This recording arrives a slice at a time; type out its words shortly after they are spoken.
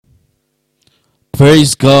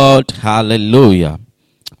Praise God. Hallelujah.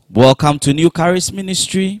 Welcome to New Charis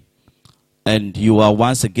Ministry. And you are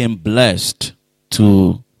once again blessed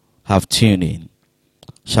to have tuned in.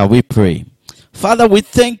 Shall we pray? Father, we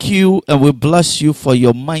thank you and we bless you for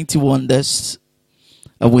your mighty wonders.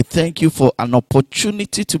 And we thank you for an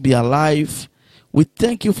opportunity to be alive. We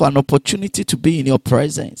thank you for an opportunity to be in your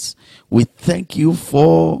presence. We thank you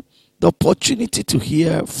for the opportunity to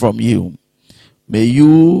hear from you. May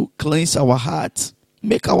you cleanse our hearts,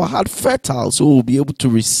 make our heart fertile so we'll be able to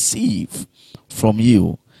receive from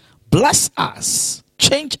you. Bless us,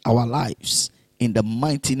 change our lives. In the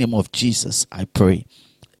mighty name of Jesus, I pray.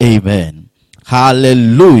 Amen.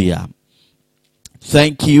 Hallelujah.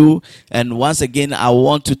 Thank you. And once again, I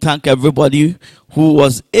want to thank everybody who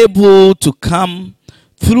was able to come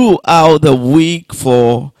throughout the week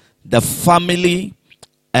for the family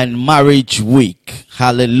and marriage week.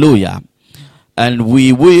 Hallelujah. And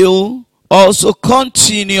we will also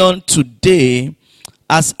continue on today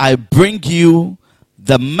as I bring you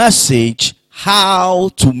the message, how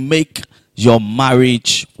to make your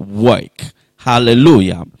marriage work.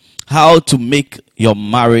 Hallelujah. How to make your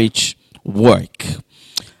marriage work.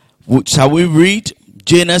 Shall we read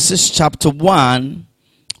Genesis chapter 1,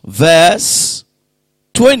 verse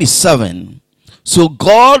 27. So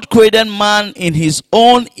God created man in his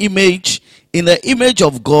own image. In the image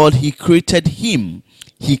of God, he created him.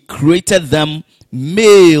 He created them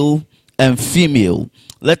male and female.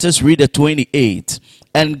 Let us read the 28.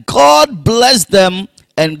 And God blessed them,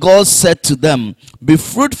 and God said to them, be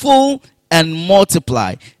fruitful and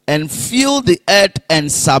multiply, and fill the earth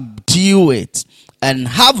and subdue it, and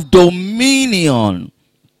have dominion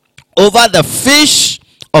over the fish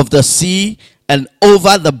of the sea, and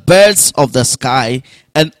over the birds of the sky,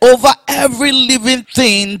 and over every living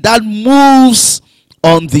thing that moves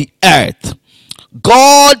on the earth.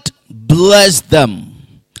 God blessed them.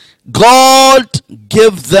 God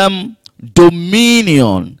gave them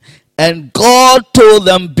dominion. And God told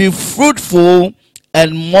them, be fruitful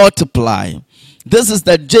and multiply. This is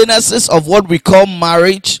the genesis of what we call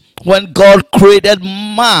marriage. When God created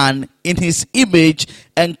man in his image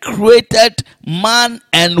and created man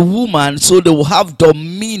and woman so they will have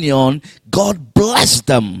dominion, God blessed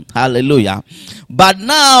them. Hallelujah. But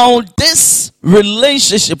now this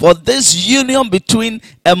relationship or this union between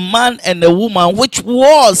a man and a woman, which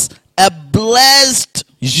was a blessed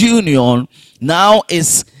union, now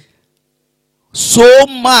is so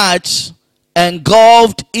much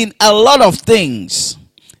engulfed in a lot of things.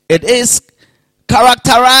 It is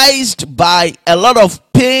characterized by a lot of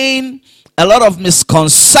pain, a lot of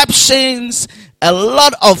misconceptions, a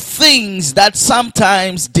lot of things that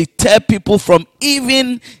sometimes deter people from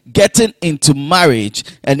even getting into marriage.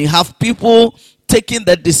 And you have people taking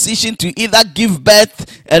the decision to either give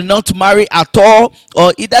birth and not marry at all,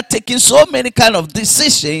 or either taking so many kind of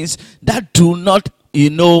decisions that do not,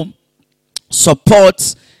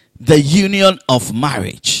 support the union of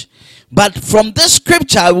marriage. But from this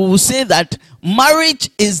scripture, we will say that marriage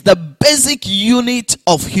is the basic unit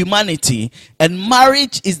of humanity, and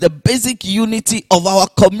marriage is the basic unity of our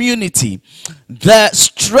community. The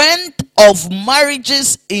strength of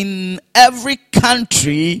marriages in every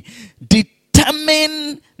country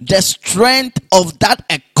determine the strength of that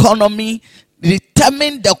economy,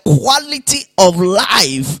 determine the quality of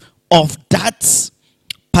life of that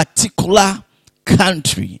particular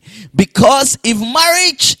country. Because if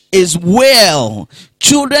marriage is well,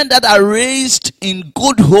 children that are raised in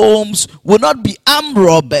good homes will not be armed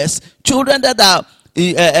robbers. Children that are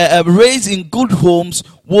raised in good homes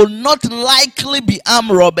will not likely be armed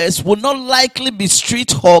robbers, will not likely be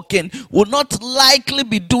street hawking, will not likely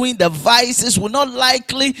be doing the vices, will not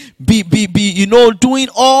likely be doing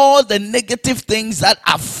all the negative things that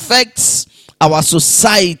affects our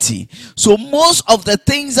society. So most of the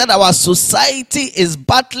things that our society is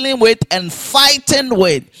battling with and fighting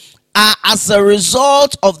with are as a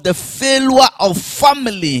result of the failure of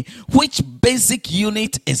family, which basic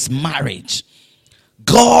unit is marriage.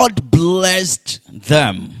 God blessed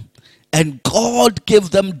them, and God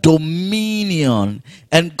gave them dominion,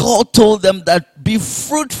 and God told them that be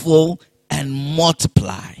fruitful and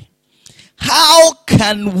multiply. How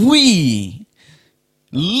can we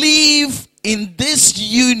live in this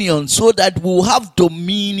union so that we will have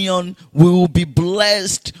dominion, we will be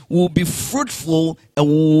blessed, we will be fruitful, and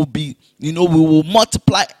we will be, we will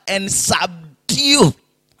multiply and subdue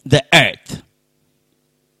the earth?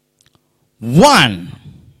 One,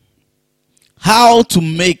 how to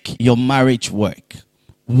make your marriage work.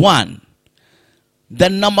 One, the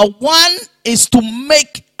number one is to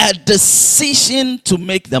make a decision to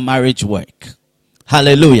make the marriage work.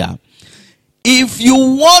 Hallelujah. If you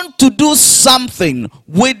want to do something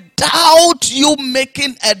without you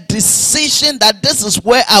making a decision that this is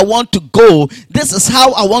where I want to go, this is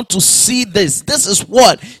how I want to see this, this is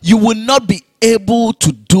what, you will not be able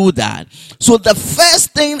to do that. So the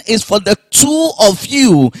first thing is for the two of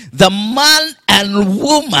you, the man and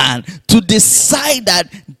woman, to decide that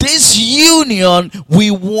this union,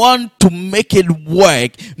 we want to make it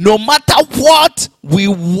work. No matter what, we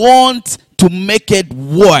want to make it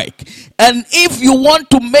work. And if you want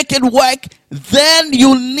to make it work, then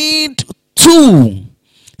you need to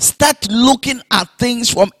start looking at things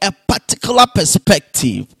from a particular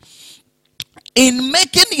perspective. In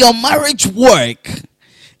making your marriage work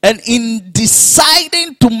and in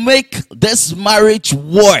deciding to make this marriage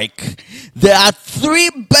work, there are three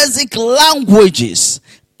basic languages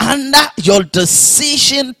under your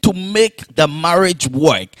decision to make the marriage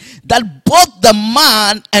work that both the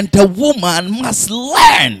man and the woman must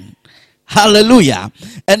learn. Hallelujah.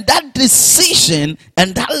 And that decision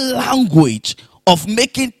and that language of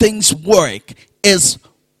making things work is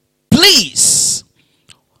please.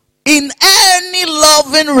 In any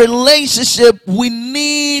loving relationship, we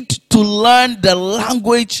need to learn the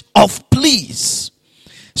language of please.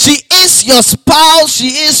 She is your spouse, she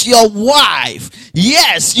is your wife.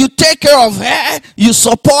 Yes, you take care of her, you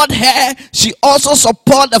support her, she also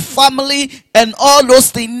support the family and all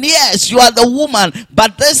those things. Yes, you are the woman,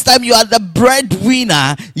 but this time you are the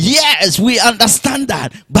breadwinner. Yes, we understand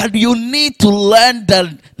that, but you need to learn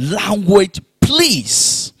the language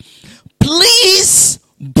please. Please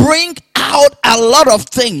bring out a lot of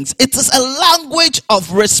things. It is a language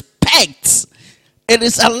of respect. It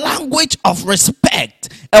is a language of respect.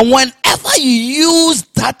 And whenever you use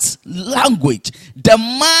that language, the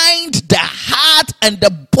mind, the heart, and the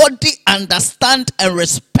body understand and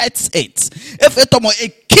respects it. If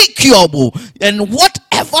it kick you, and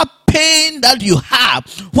whatever pain that you have,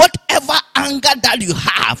 whatever anger that you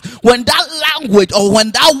have, when that language or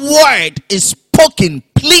when that word is spoken,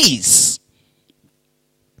 please,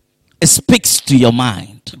 it speaks to your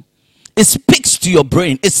mind. It speaks to your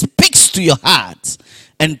brain. It speaks to your heart.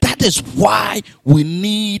 And that is why we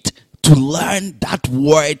need to learn that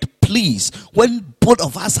word please. When both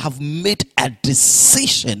of us have made a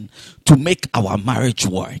decision to make our marriage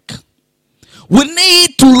work, we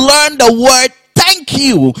need to learn the word thank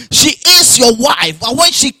you. She is your wife, but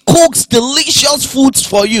when she cooks delicious foods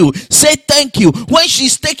for you, say thank you. When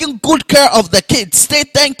she's taking good care of the kids, say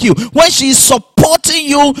thank you. When she's supporting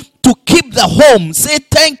you to keep the home, say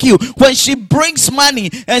thank you. When she brings money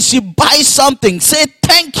and she buys something, say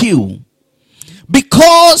thank you.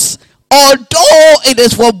 Because although it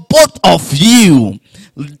is for both of you,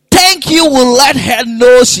 thank you will let her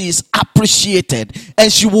know she is appreciated,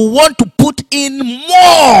 and she will want to put in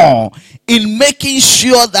more in making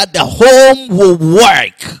sure that the home will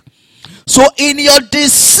work. So in your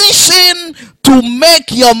decision to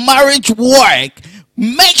make your marriage work,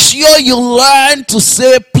 make sure you learn to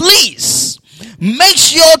say please. Make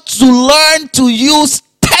sure to learn to use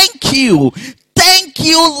thank you. Thank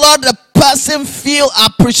you, Lord. The person feel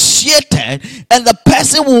appreciated and the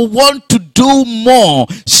person will want to do more.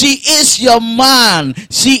 She is your man.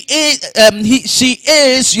 She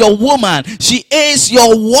is your woman. She is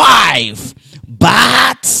your wife.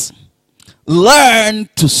 But learn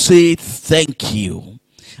to say thank you.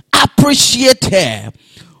 Appreciate her,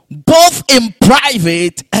 both in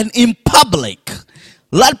private and in public.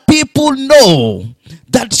 Let people know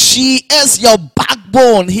that she is your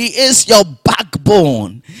backbone. He is your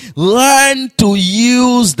backbone. Learn to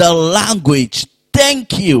use the language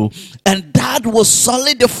thank you, and that will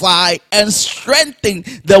solidify and strengthen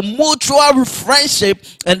the mutual friendship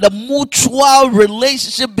and the mutual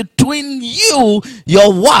relationship between you,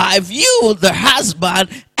 your wife, you, the husband,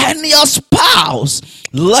 and your spouse.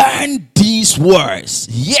 Learn these words.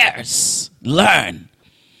 Yes, learn.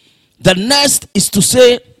 The next is to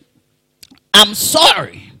say, I'm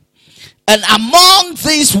sorry. And among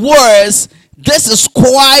these words, this is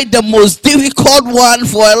quite the most difficult one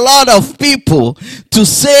for a lot of people to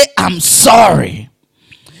say, I'm sorry.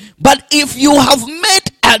 But if you have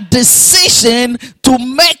made a decision to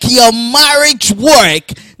make your marriage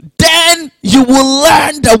work, then you will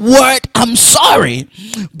learn the word I'm sorry.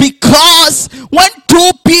 Because when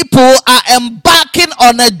two people are embarking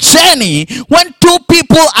on a journey, when two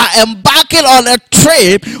people are embarking on a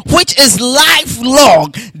trip which is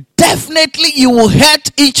lifelong, definitely you will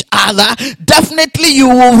hurt each other. Definitely you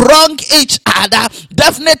will wrong each other.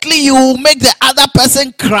 Definitely you will make the other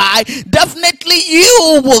person cry. Definitely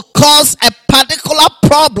you will cause a particular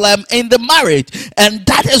problem in the marriage. And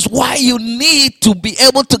that is why you need to be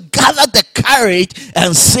able to gather the courage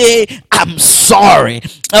and say, I'm sorry.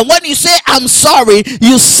 And when you say I'm sorry,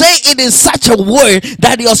 you say it in such a way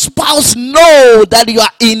that your spouse know that you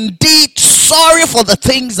are indeed sorry for the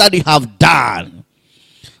things that you have done.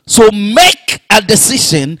 So make a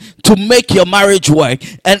decision to make your marriage work.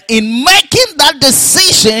 And in making that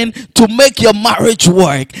decision to make your marriage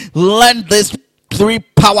work, learn these 3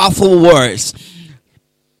 powerful words.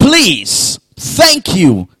 Please, thank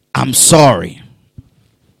you, I'm sorry.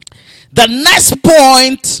 The next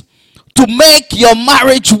point to make your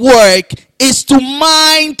marriage work is to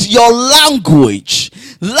mind your language.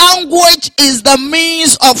 Language is the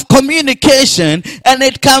means of communication, and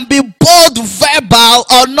it can be both verbal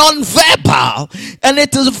or non-verbal. And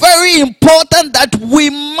it is very important that we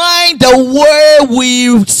mind the way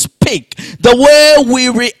we speak, the way we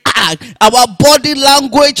react, our body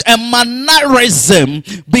language and mannerism,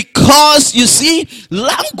 because you see,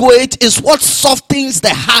 language is what softens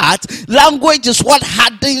the heart. Language is what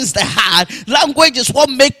hardens the heart. Language is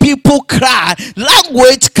what makes people cry.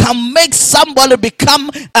 Language can make somebody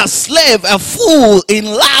become a slave, a fool in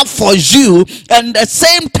love for you, and at the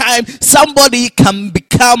same time somebody can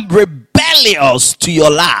become rebellious to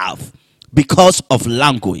your love because of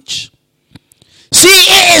language. She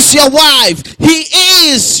is your wife, he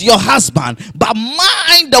is your husband, but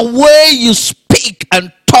mind the way you speak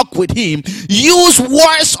and talk with him. Use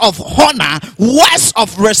words of honor, words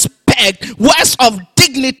of respect, words of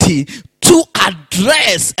dignity to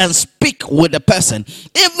address and speak with the person.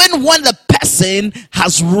 Even when the person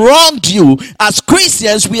has wronged you, as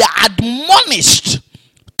Christians, we are admonished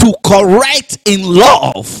to correct in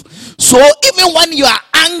love. So even when you are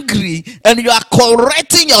angry and you are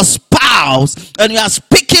correcting your spouse and you are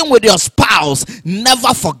speaking with your spouse,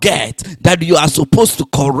 never forget that you are supposed to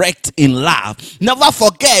correct in love. Never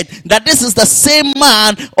forget that this is the same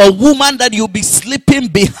man or woman that you'll be sleeping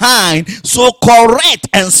behind. So correct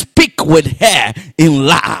and speak with her in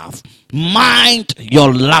love. Mind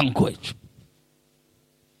your language.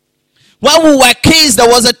 When we were kids, there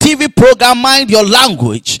was a TV program, Mind Your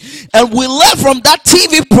Language. And we learned from that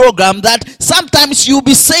TV program that sometimes you'll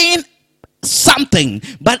be saying something,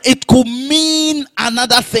 but it could mean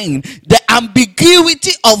another thing. The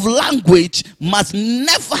ambiguity of language must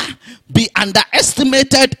never be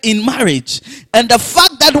underestimated in marriage. And the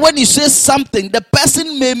fact that when you say something, the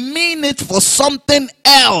person may mean it for something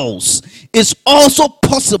else is also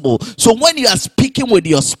possible. So when you are speaking with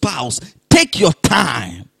your spouse, take your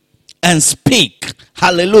time and speak.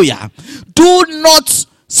 Hallelujah. Do not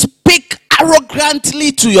speak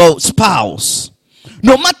arrogantly to your spouse.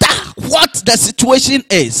 No matter what the situation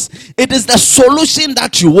is, it is the solution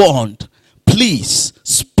that you want. Please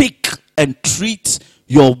speak and treat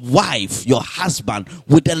your wife, your husband,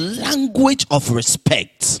 with a language of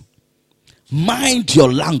respect. Mind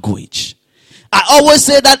your language. I always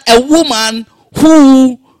say that a woman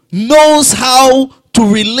who knows how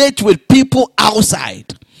to relate with people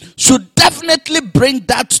outside should definitely bring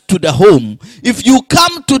that to the home. If you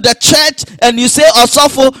come to the church and you say,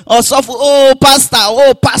 oh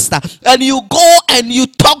pastor, and you go and you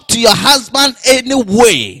talk to your husband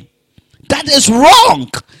anyway, that is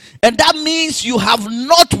wrong. And that means you have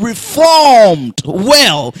not reformed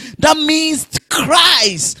well. That means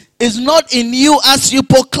Christ is not in you as you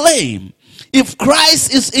proclaim. If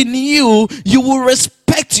Christ is in you, you will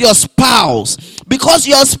respect your spouse, because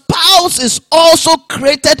your spouse is also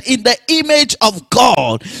created in the image of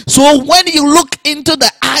God. So when you look into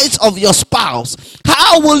the eyes of your spouse,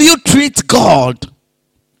 how will you treat God?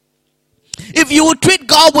 If you will treat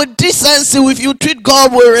God with decency, if you treat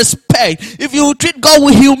God with respect, if you will treat God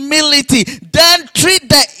with humility, then treat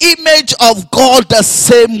the image of God the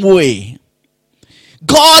same way.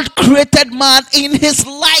 God created man in his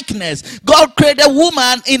likeness. God created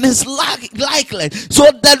woman in his likeness. So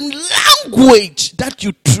the language that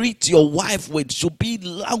you treat your wife with should be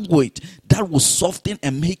language that will soften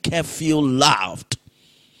and make her feel loved.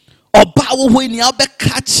 So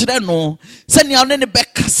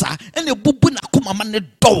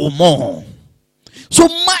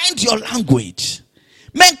mind your language.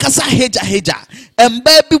 Men kasa heja and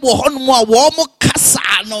baby wo honmo wo mo kasa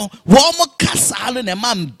no ne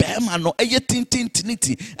man bema no eye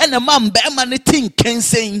tintintinity and the man bema ne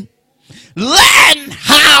tinkensen. Learn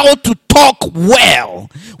how to talk well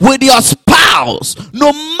with your spouse,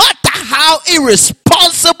 no matter how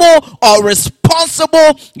irresponsible or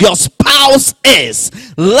responsible your spouse is,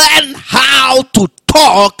 learn how to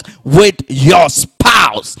talk with your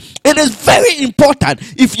spouse. It is very important.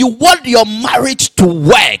 If you want your marriage to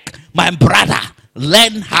work, my brother,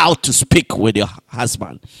 learn how to speak with your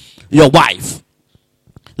husband, your wife.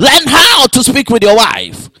 Learn how to speak with your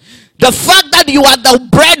wife. The fact that you are the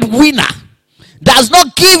breadwinner does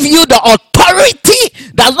not give you the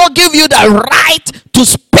authority, does not give you the right to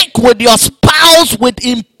speak with your spouse with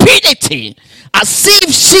impunity as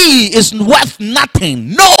if she is worth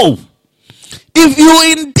nothing. No. If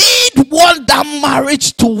you indeed want that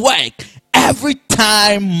marriage to work, every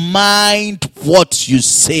time mind what you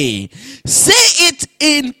say. Say it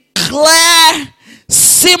in clear,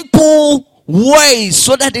 simple ways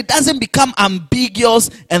so that it doesn't become ambiguous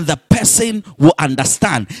and the person will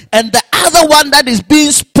understand. And the other one that is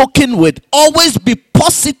being spoken with, always be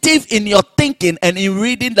positive in your thinking and in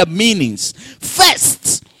reading the meanings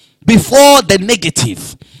first before the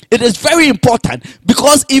negative. It is very important,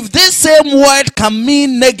 because if this same word can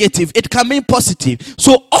mean negative, it can mean positive.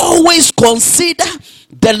 So always consider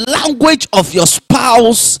the language of your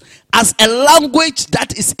spouse as a language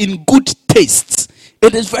that is in good taste.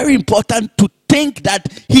 It is very important to think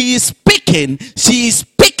that he is speaking, she is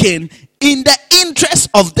speaking in the interest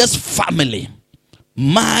of this family.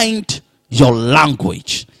 Mind your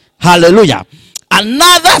language. Hallelujah.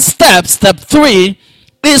 Another step, step 3,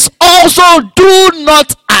 is also do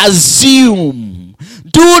not assume.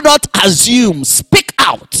 Do not assume. Speak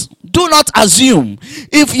out. Do not assume.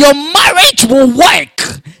 If your marriage will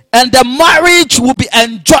work and the marriage will be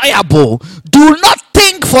enjoyable, do not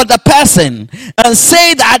think for the person and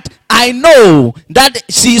say that I know that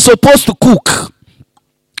she is supposed to cook.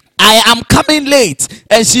 I am coming late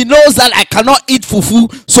and she knows that I cannot eat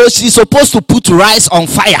fufu, so she's supposed to put rice on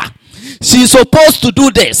fire. She's supposed to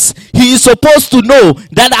do this. He is supposed to know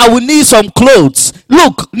that I will need some clothes.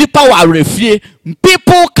 Look, people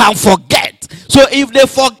can forget. So if they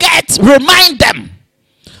forget, remind them.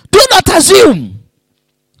 Do not assume.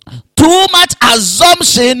 Too much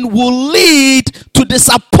assumption will lead to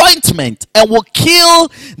disappointment and will kill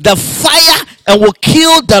the fire and will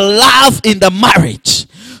kill the love in the marriage.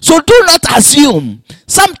 So do not assume.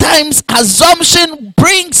 Sometimes assumption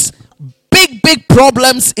brings big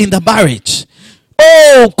problems in the marriage.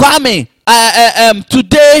 Oh, Kwame,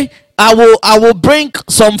 today I will bring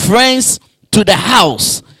some friends to the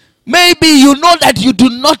house. Maybe you know that you do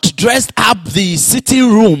not dress up the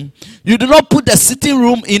sitting room. You do not put the sitting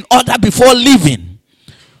room in order before leaving.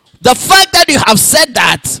 The fact that you have said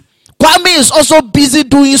that, Kwame is also busy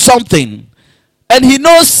doing something, and he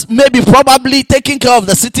knows maybe probably taking care of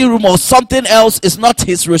the sitting room or something else is not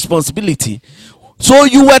his responsibility. So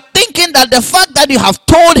you were thinking that the fact that you have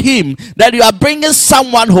told him that you are bringing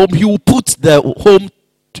someone home, he will put the home,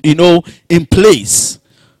 in place.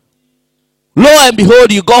 Lo and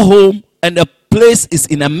behold, you go home and the place is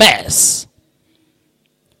in a mess.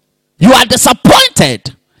 You are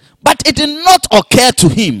disappointed, but it did not occur to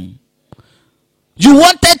him. You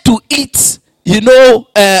wanted to eat,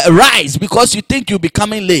 rice because you think you'll be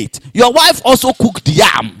coming late. Your wife also cooked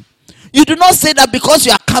yam. You do not say that because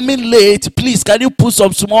you are coming late, please, can you put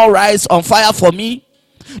some small rice on fire for me?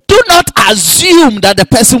 Do not assume that the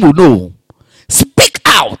person will know. Speak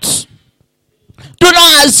out. Do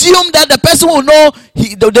not assume that the person will know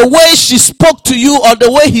the way she spoke to you or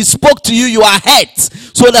the way he spoke to you, you are hurt.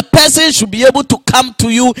 So the person should be able to come to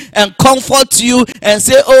you and comfort you and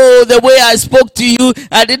say, oh, the way I spoke to you,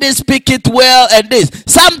 I didn't speak it well and this.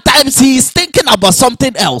 Sometimes he is thinking about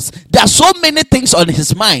something else. There are so many things on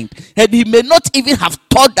his mind and he may not even have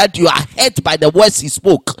thought that you are hurt by the words he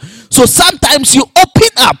spoke. So sometimes you open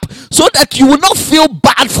up so that you will not feel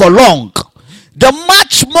bad for long. The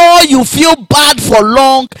much more you feel bad for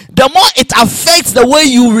long, the more it affects the way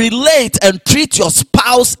you relate and treat your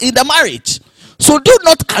spouse in the marriage. So do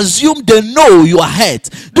not assume they know you are hurt.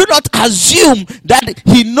 Do not assume that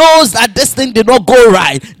he knows that this thing did not go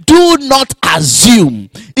right. Do not assume.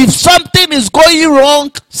 If something is going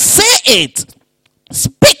wrong, say it.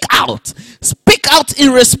 Speak out. Speak out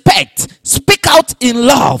in respect. Speak out in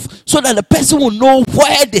love so that the person will know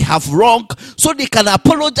where they have wrong so they can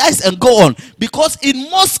apologize and go on. Because in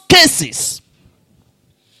most cases,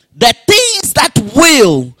 the things that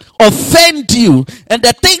will offend you and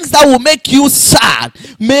the things that will make you sad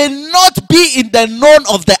may not be in the known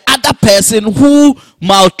of the other person who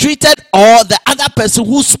maltreated or the other person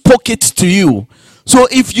who spoke it to you. So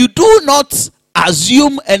if you do not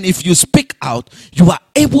assume, and if you speak out, you are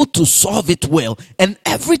able to solve it well. And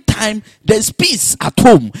every time there's peace at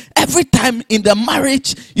home, every time in the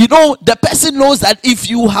marriage, the person knows that if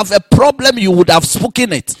you have a problem, you would have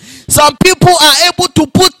spoken it. Some people are able to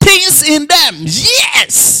put things in them.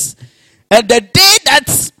 Yes. And the day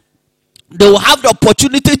that they will have the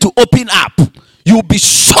opportunity to open up, you'll be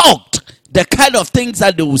shocked the kind of things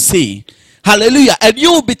that they will say. Hallelujah. And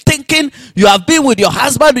you will be thinking you have been with your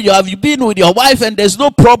husband, you have been with your wife, and there's no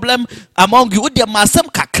problem among you.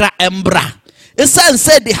 It's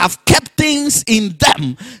said they have kept things in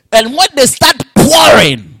them, and when they start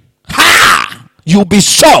pouring, you'll be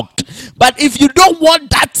shocked. But if you don't want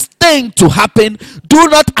that thing to happen, do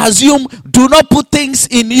not assume, do not put things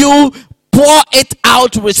in you. Pour it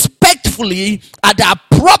out respectfully at the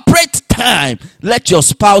appropriate time. Let your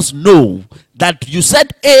spouse know that you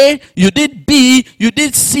said A, you did B, you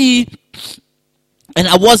did C, and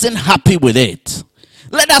I wasn't happy with it.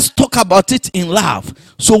 Let us talk about it in love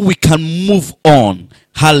so we can move on.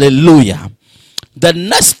 Hallelujah. The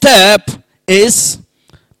next step is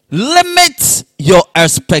limit your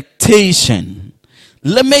expectation.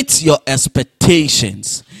 Limit your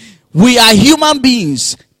expectations. We are human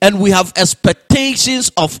beings, and we have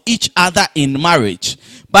expectations of each other in marriage.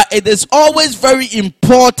 But it is always very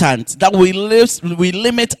important that we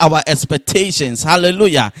limit our expectations.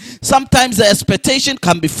 Hallelujah. Sometimes the expectation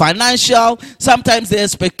can be financial. Sometimes the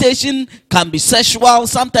expectation can be sexual.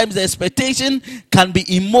 Sometimes the expectation can be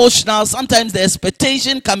emotional. Sometimes the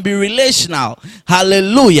expectation can be relational.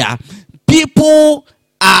 Hallelujah. People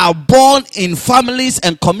are born in families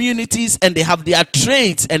and communities, and they have their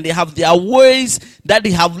traits and they have their ways that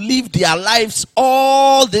they have lived their lives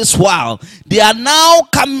all this while. They have now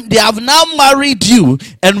married you,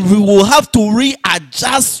 and we will have to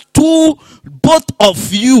readjust to both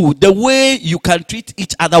of you the way you can treat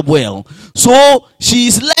each other well. So she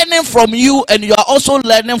is learning from you, and you are also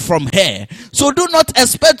learning from her. So do not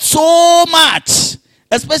expect so much.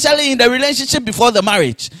 Especially in the relationship before the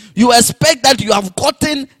marriage, you expect that you have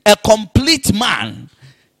gotten a complete man,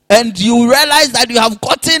 and you realize that you have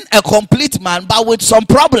gotten a complete man but with some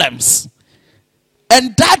problems,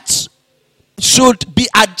 and that should be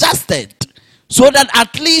adjusted so that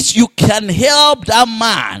at least you can help that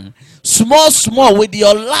man small with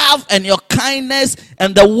your love and your kindness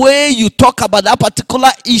and the way you talk about that particular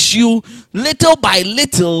issue. Little by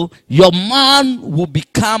little, your man will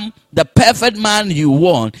become the perfect man you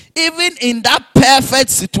want. Even in that perfect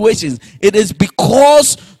situation, it is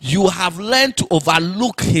because you have learned to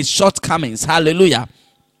overlook his shortcomings. Hallelujah.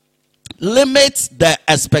 Limit the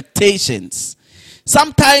expectations.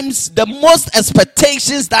 Sometimes the most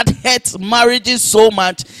expectations that hurt marriages so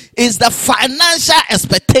much is the financial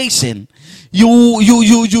expectation. You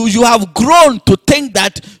have grown to think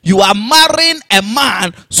that you are marrying a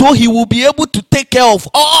man so he will be able to take care of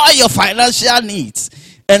all your financial needs.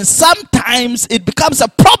 And sometimes it becomes a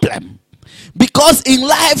problem. Because in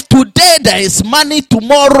life today there is money,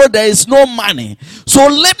 tomorrow there is no money. So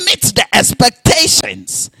limit the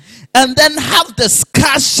expectations. And then have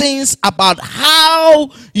discussions about how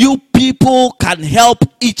you people can help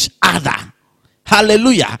each other.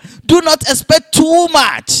 Hallelujah. Do not expect too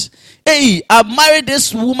much. Hey, I married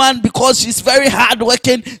this woman because she's very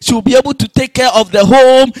hardworking. She'll be able to take care of the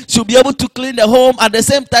home. She'll be able to clean the home. At the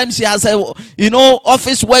same time, she has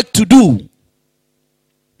office work to do.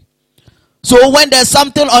 So when there's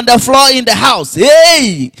something on the floor in the house,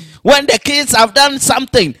 hey, when the kids have done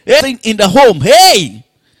something in the home, hey.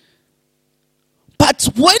 But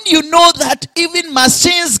when you know that even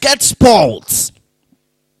machines get spoiled,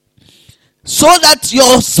 so that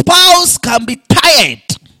your spouse can be tired.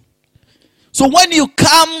 So when you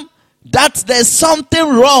come that there's something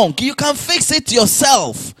wrong, you can fix it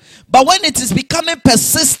yourself. But when it is becoming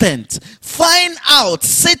persistent, find out,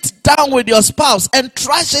 sit down with your spouse and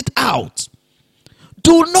trash it out.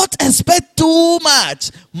 Do not expect too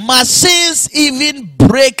much. Machines even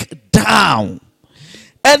break down.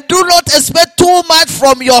 And do not expect too much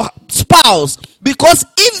from your spouse, because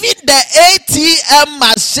even the ATM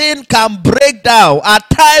machine can break down. At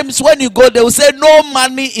times when you go, they will say no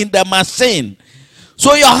money in the machine.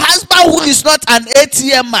 So your husband, who is not an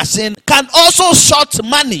ATM machine, can also short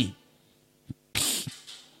money.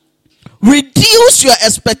 Reduce your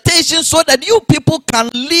expectations so that you people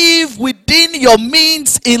can live within your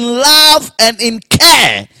means in love and in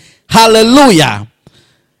care. Hallelujah.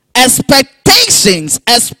 Expectations,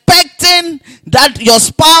 expecting that your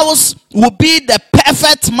spouse will be the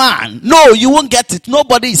perfect man. No, you won't get it.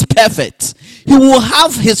 Nobody is perfect. He will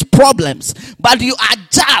have his problems, but you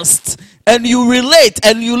adjust and you relate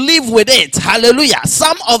and you live with it, hallelujah,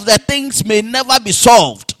 some of the things may never be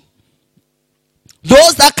solved.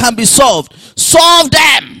 Those that can be solved, solve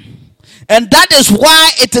them. And that is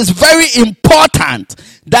why it is very important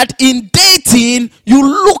that in dating, you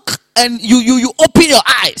look and you open your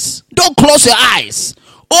eyes. Don't close your eyes.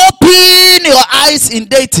 Open your eyes in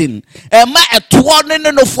dating. Emma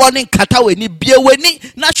no phone kata weni bie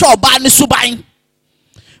weni na sure ba ni suban.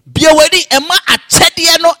 Bie weni emma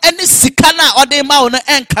achede no eni sika na ode ma ono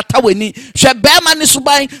enkata weni. Hwe be ma ni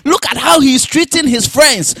suban. Look at how he is treating his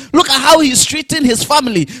friends. Look at how he is treating his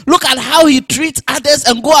family. Look at how he treats others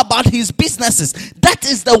and go about his businesses. That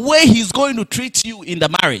is the way he's going to treat you in the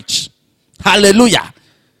marriage. Hallelujah.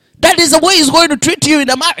 That is the way he's going to treat you in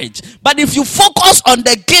the marriage. But if you focus on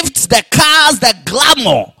the gifts, the cars, the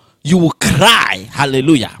glamour, you will cry.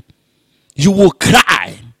 Hallelujah. You will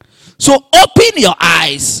cry. So open your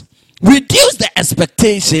eyes, reduce the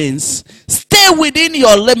expectations, stay within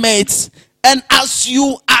your limits, and as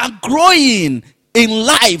you are growing in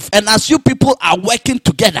life and as you people are working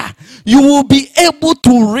together, you will be able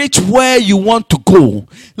to reach where you want to go.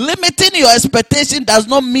 Limiting your expectation does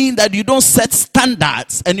not mean that you don't set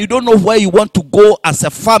standards and you don't know where you want to go as a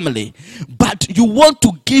family, but you want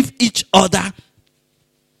to give each other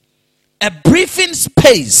a breathing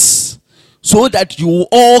space so that you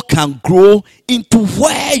all can grow into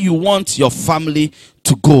where you want your family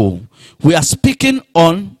to go. We are speaking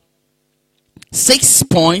on 6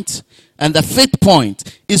 points. And the 5th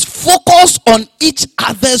point is focus on each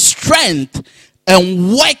other's strength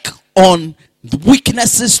and work on the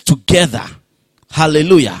weaknesses together.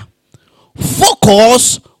 Hallelujah.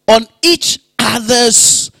 Focus on each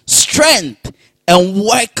other's strength and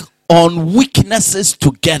work on weaknesses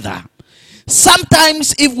together.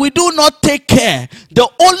 Sometimes if we do not take care, the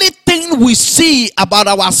only thing we see about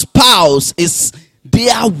our spouse is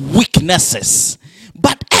their weaknesses.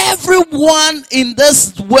 But everyone in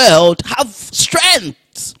this world have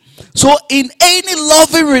strengths. So in any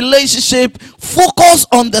loving relationship, focus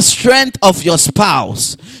on the strength of your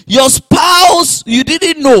spouse. Your spouse, you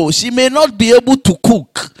didn't know, she may not be able to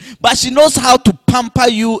cook, but she knows how to pamper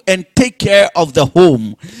you and take care of the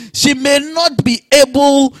home. She may not be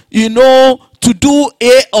able, to do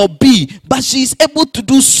A or B, but she's able to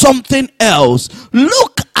do something else.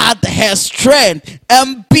 Look at her strength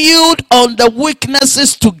and build on the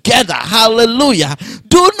weaknesses together. Hallelujah.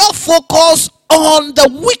 Do not focus on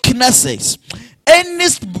the weaknesses. Any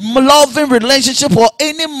loving relationship or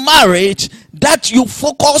any marriage that you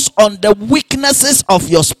focus on the weaknesses of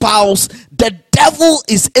your spouse, the devil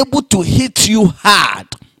is able to hit you hard.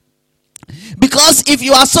 Because if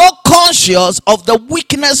you are so conscious of the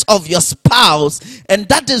weakness of your spouse, and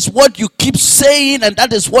that is what you keep saying, and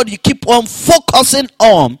that is what you keep on focusing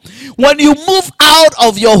on, when you move out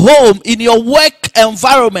of your home, in your work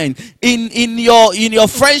environment, in your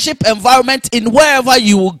friendship environment, in wherever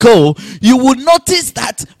you will go, you will notice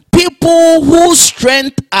that people whose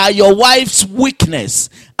strength are your wife's weakness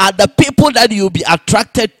are the people that you'll be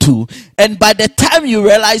attracted to. And by the time you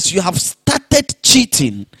realize, you have started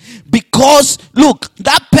cheating. Because look,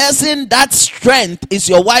 that person, that strength is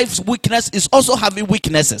your wife's weakness, is also having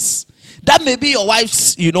weaknesses. That may be your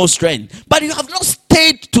wife's, strength, but you have not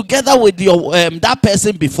stayed together with your that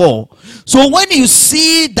person before. So when you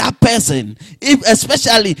see that person, if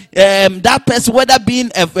especially that person, whether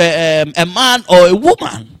being a man or a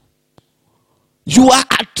woman, you are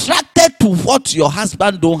attracted to what your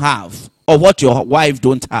husband don't have or what your wife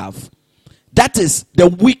don't have. That is the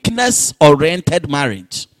weakness-oriented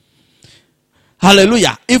marriage.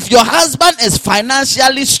 Hallelujah. If your husband is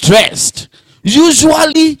financially stressed,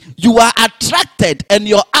 usually you are attracted and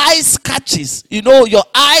your eyes catches. Your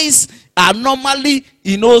eyes are normally,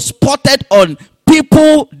 spotted on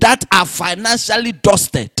people that are financially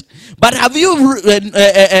dusted. But have you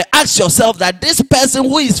asked yourself that this person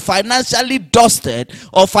who is financially dusted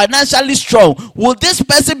or financially strong, will this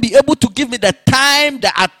person be able to give me the time,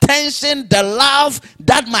 the attention, the love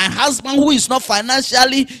that my husband who is not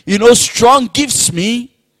financially, strong gives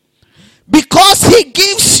me? Because he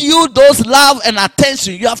gives you those love and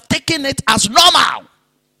attention, you have taken it as normal.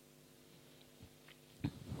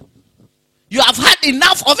 You have had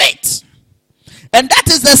enough of it. And that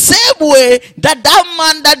is the same way that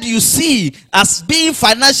man that you see as being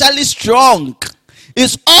financially strong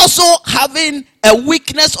is also having a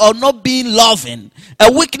weakness of not being loving,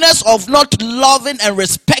 a weakness of not loving and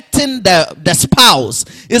respecting the spouse.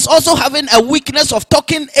 Is also having a weakness of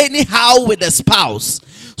talking anyhow with the spouse.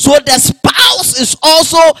 So the spouse is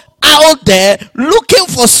also out there looking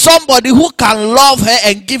for somebody who can love her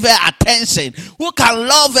and give her attention, who can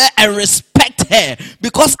love her and respect her,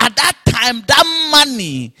 because at that time that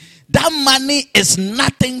money is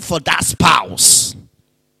nothing for that spouse.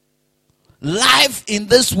 Life in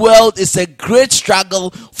this world is a great struggle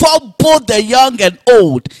for both the young and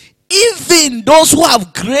old. Even those who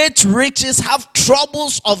have great riches have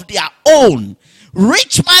troubles of their own.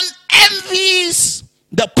 Rich man envies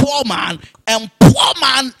the poor man, and poor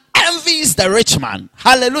man envies the rich man.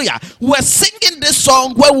 Hallelujah. We were singing this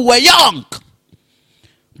song when we were young,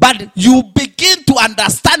 but you begin to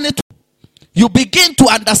understand it. You begin to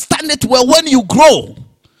understand it well when you grow,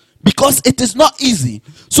 because it is not easy.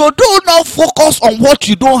 So do not focus on what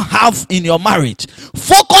you don't have in your marriage.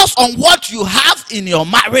 Focus on what you have in your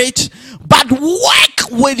marriage, but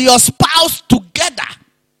work with your spouse together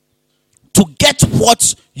to get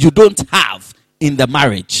what you don't have in the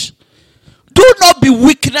marriage. Do not be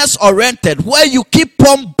weakness oriented, where you keep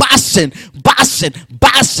on bashing.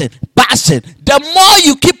 The more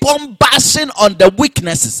you keep on bashing on the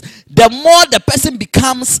weaknesses, the more the person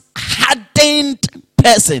becomes hardened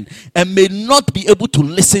person and may not be able to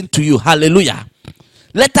listen to you. Hallelujah.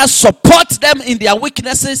 Let us support them in their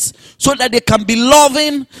weaknesses so that they can be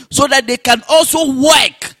loving, so that they can also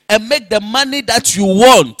work and make the money that you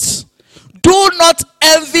want. Do not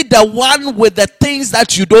envy the one with the things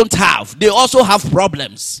that you don't have. They also have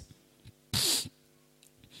problems.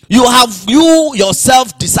 You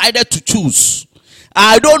yourself decided to choose.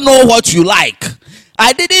 I don't know what you like.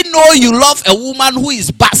 I didn't know you love a woman who is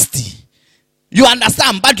busty. You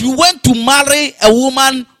understand? But you went to marry a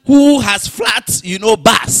woman who has flat,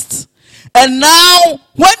 bust. And now,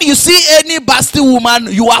 when you see any busty woman,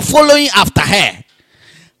 you are following after her.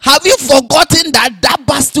 Have you forgotten that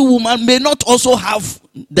busty woman may not also have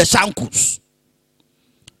the shankles?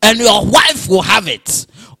 And your wife will have it.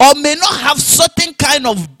 Or may not have certain kind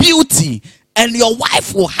of beauty, and your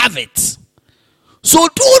wife will have it. So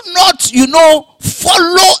do not,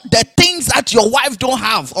 follow the things that your wife don't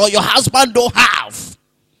have or your husband don't have.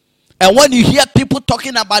 And when you hear people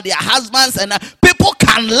talking about their husbands, and people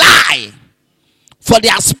can lie for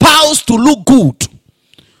their spouse to look good.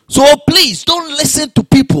 So please don't listen to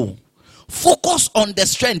people. Focus on the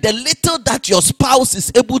strength, the little that your spouse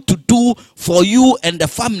is able to do for you and the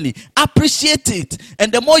family. Appreciate it.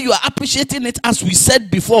 And the more you are appreciating it, as we said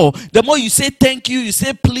before, the more you say thank you, you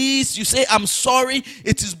say please, you say I'm sorry,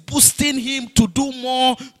 it is boosting him to do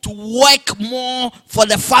more, to work more for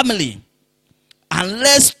the family.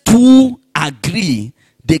 Unless two agree,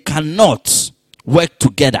 they cannot work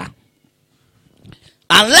together.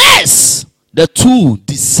 Unless the two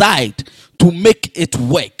decide to make it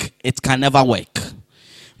work, it can never work.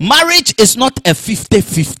 Marriage is not a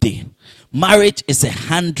 50-50. Marriage is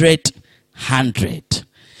 100-100.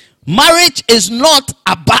 Marriage is not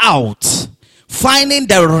about finding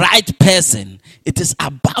the right person. It is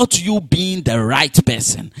about you being the right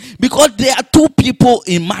person. Because there are two people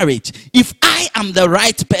in marriage. If I am the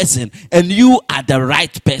right person and you are the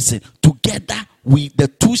right person, together the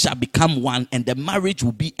two shall become one, and the marriage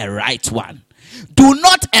will be a right one. Do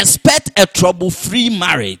not expect a trouble-free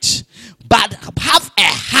marriage, but have a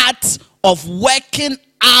heart of working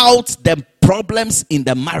out the problems in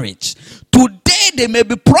the marriage. Today there may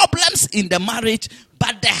be problems in the marriage,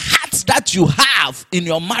 but the heart that you have in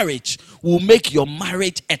your marriage will make your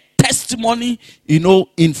marriage a testimony,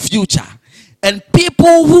 in future. And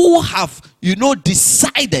people who have,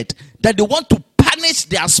 decided that they want to punish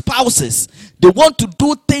their spouses, they want to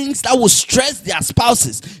do things that will stress their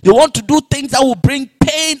spouses, they want to do things that will bring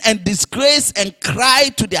pain and disgrace and cry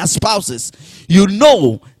to their spouses, you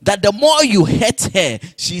know that the more you hate her,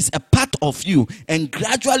 she's a part of you, and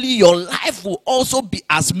gradually your life will also be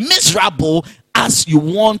as miserable as you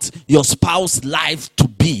want your spouse's life to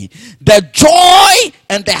be. The joy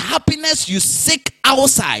and the happiness you seek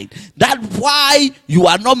outside, that's why you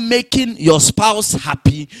are not making your spouse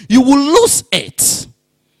happy, you will lose it.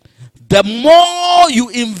 The more you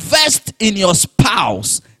invest in your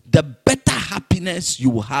spouse, the better happiness you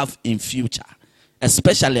will have in future.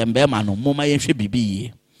 Especially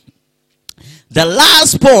the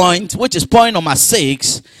last point, which is point number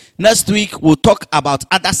 6, next week we'll talk about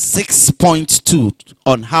other 6 points too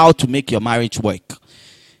on how to make your marriage work.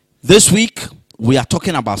 This week we are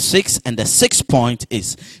talking about 6, and the 6th point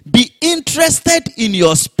is be interested in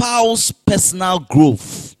your spouse's personal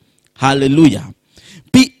growth. Hallelujah.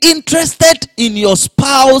 Be interested in your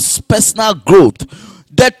spouse's personal growth.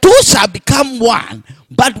 The two shall become one,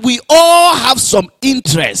 but we all have some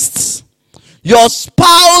interests. Your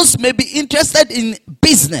spouse may be interested in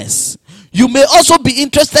business. You may also be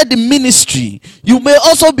interested in ministry. You may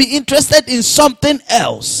also be interested in something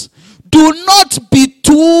else. Do not be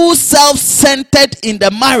too self-centered in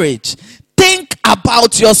the marriage. think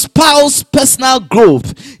about your spouse's personal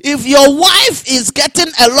growth. If your wife is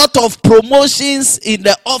getting a lot of promotions in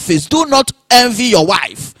the office, do not envy your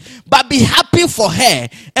wife, but be happy for her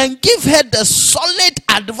and give her the solid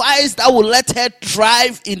advice that will let her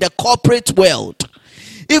thrive in the corporate world.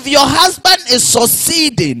 If your husband is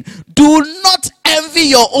succeeding, do not envy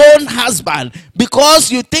your own husband because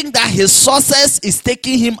you think that his success is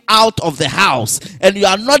taking him out of the house and you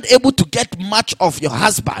are not able to get much of your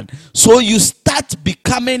husband. So you start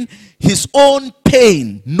becoming his own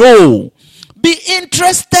pain. No. Be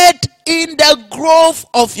interested in the growth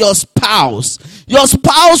of your spouse. Your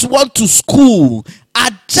spouse wants to school.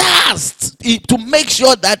 Adjust to make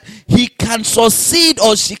sure that he can succeed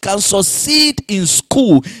or she can succeed in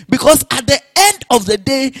school, because at the end of the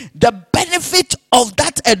day, the benefit of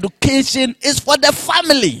that education is for the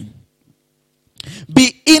family.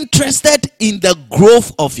 Be interested in the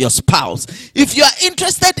growth of your spouse. If you are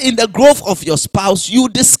interested in the growth of your spouse, you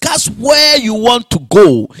discuss where you want to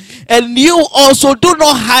go, and you also do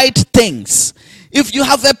not hide things. If you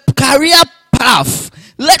have a career path,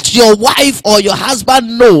 let your wife or your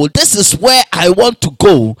husband know, this is where I want to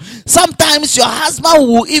go. Sometimes your husband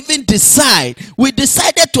will even decide, we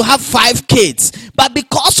decided to have 5 kids, but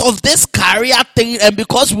because of this career thing and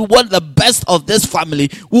because we want the best of this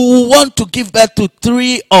family, we will want to give birth to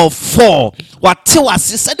 3 or 4. Now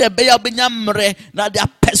they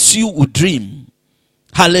pursue a dream.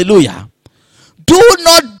 Hallelujah. Do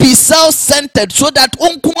not be self-centered so that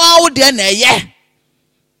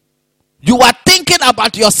you are thinking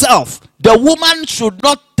about yourself. The woman should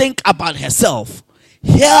not think about herself.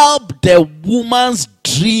 Help the woman's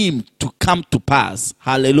dream to come to pass.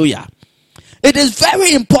 Hallelujah. It is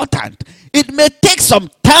very important. It may take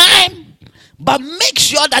some time, but make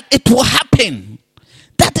sure that it will happen.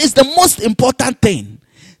 That is the most important thing.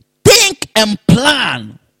 Think and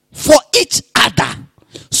plan for each other.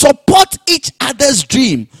 Support each other's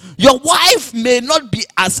dream. Your wife may not be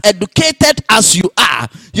as educated as you are.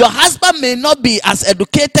 Your husband may not be as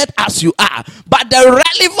educated as you are. But the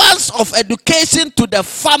relevance of education to the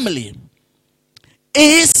family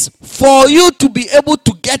is for you to be able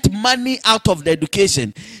to get money out of the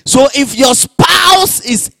education. So if your spouse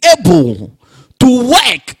is able to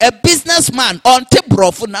work, a businessman, on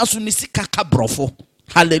tebrofo,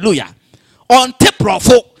 hallelujah, on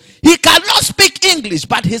tebrofo, he cannot speak English,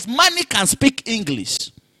 but his money can speak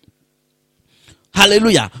English.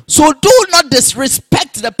 Hallelujah. So do not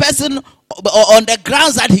disrespect the person on the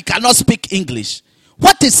grounds that he cannot speak English.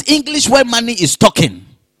 What is English when money is talking?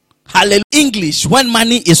 Hallelujah. English when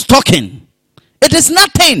money is talking. It is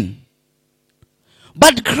nothing.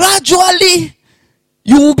 But gradually,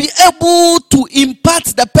 you will be able to impart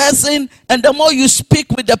the person, and the more you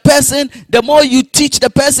speak with the person, the more you teach the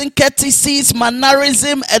person courtesies,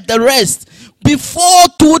 mannerism, and the rest. Before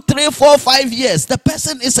 2, 3, 4, 5 years, the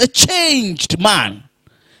person is a changed man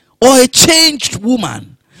or a changed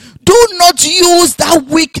woman. Do not use that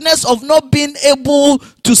weakness of not being able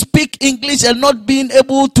to speak English and not being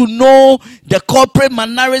able to know the corporate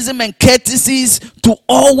mannerism and courtesies to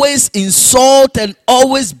always insult and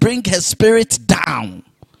always bring her spirit down.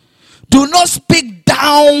 Do not speak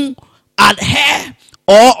down at her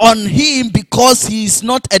or on him because he is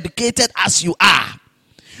not educated as you are.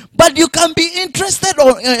 But you can be interested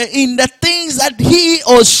in the things that he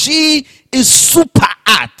or she is super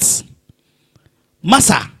at.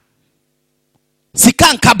 Masa, sika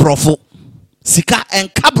and kabrofo, sika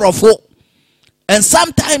and kabrofo. And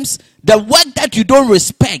sometimes the work that you don't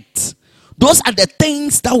respect, those are the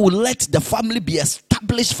things that will let the family be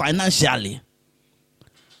established financially.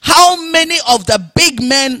 How many of the big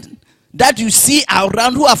men that you see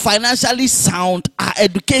around who are financially sound are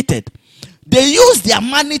educated? They use their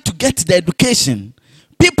money to get the education.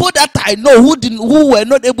 People that I know who were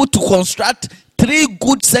not able to construct 3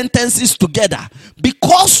 good sentences together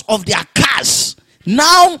because of their cash,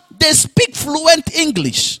 now they speak fluent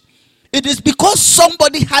English. It is because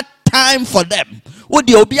somebody had time for them. Would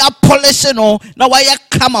you be a polishing or now why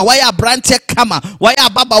a kama, why a branch kama, why a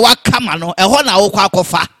baba wa kama no a hona okwa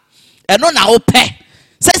kofa. E no na ope.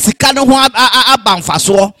 Say sika no ho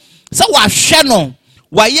abanfaso. So wa hwe no.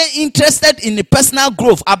 Why you interested in the personal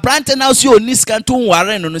growth? A brand now see on this can to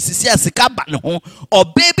warren on sisi asika ba ne ho or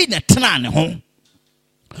baby ne tena ne ho.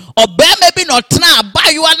 Or baby no tena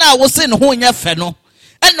ba you na wo se ne ho nya fe no.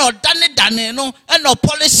 And no dane no and no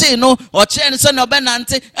policy no or chen se no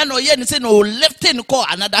benante and no ye ni se no lifting call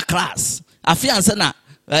another class. Afianse na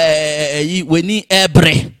we ni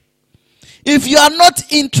ebre. If you are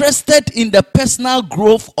not interested in the personal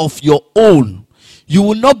growth of your own, you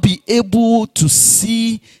will not be able to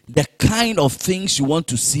see the kind of things you want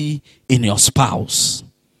to see in your spouse.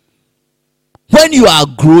 When you are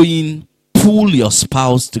growing, pull your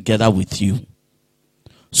spouse together with you,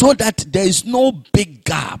 so that there is no big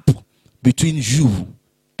gap between you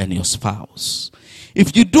and your spouse.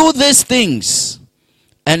 If you do these things,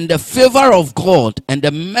 and the favor of God and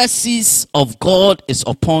the mercies of God is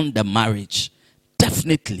upon the marriage,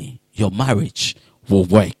 definitely your marriage will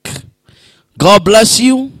work. God bless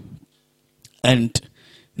you. And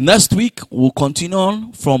next week we'll continue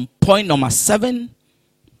on from point number 7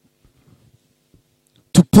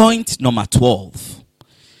 to point number 12.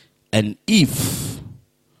 And if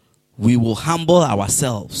we will humble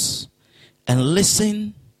ourselves and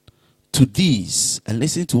listen to these and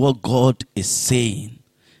listen to what God is saying,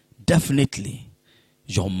 definitely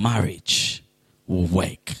your marriage will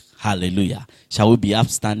work. Hallelujah. Shall we be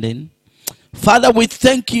upstanding? Father, we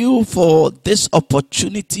thank you for this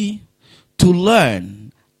opportunity to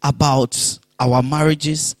learn about our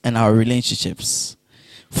marriages and our relationships.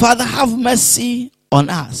 Father, have mercy on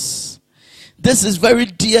us. This is very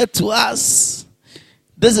dear to us.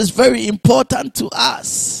 This is very important to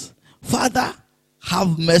us. Father,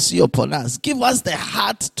 have mercy upon us. Give us the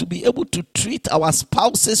heart to be able to treat our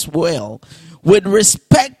spouses well, with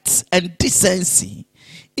respect and decency.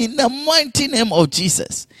 In the mighty name of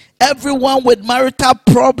Jesus. Everyone with marital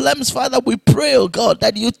problems, Father, we pray, oh God,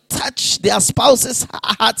 that you touch their spouses'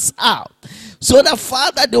 hearts out, so that,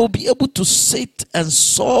 Father, they will be able to sit and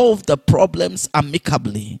solve the problems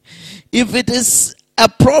amicably. If it is a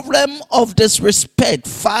problem of disrespect,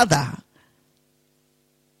 Father,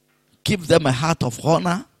 give them a heart of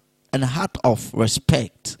honor and a heart of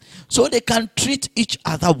respect, so they can treat each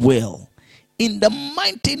other well. In the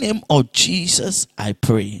mighty name of Jesus, I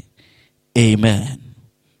pray. Amen.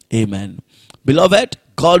 Amen. Beloved,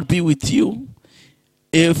 God be with you.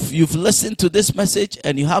 If you've listened to this message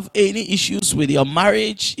and you have any issues with your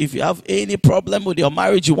marriage, if you have any problem with your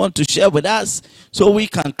marriage you want to share with us so we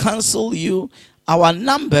can counsel you, our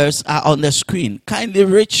numbers are on the screen. Kindly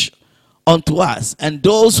reach unto us. And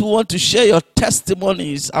those who want to share your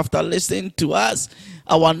testimonies after listening to us,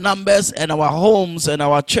 our numbers and our homes and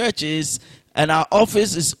our churches and our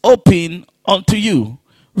office is open unto you.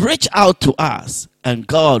 Reach out to us and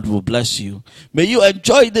God will bless you. May you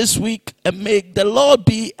enjoy this week and may the Lord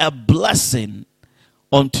be a blessing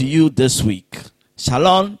unto you this week.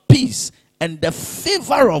 Shalom, peace, and the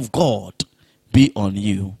favor of God be on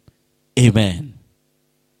you. Amen.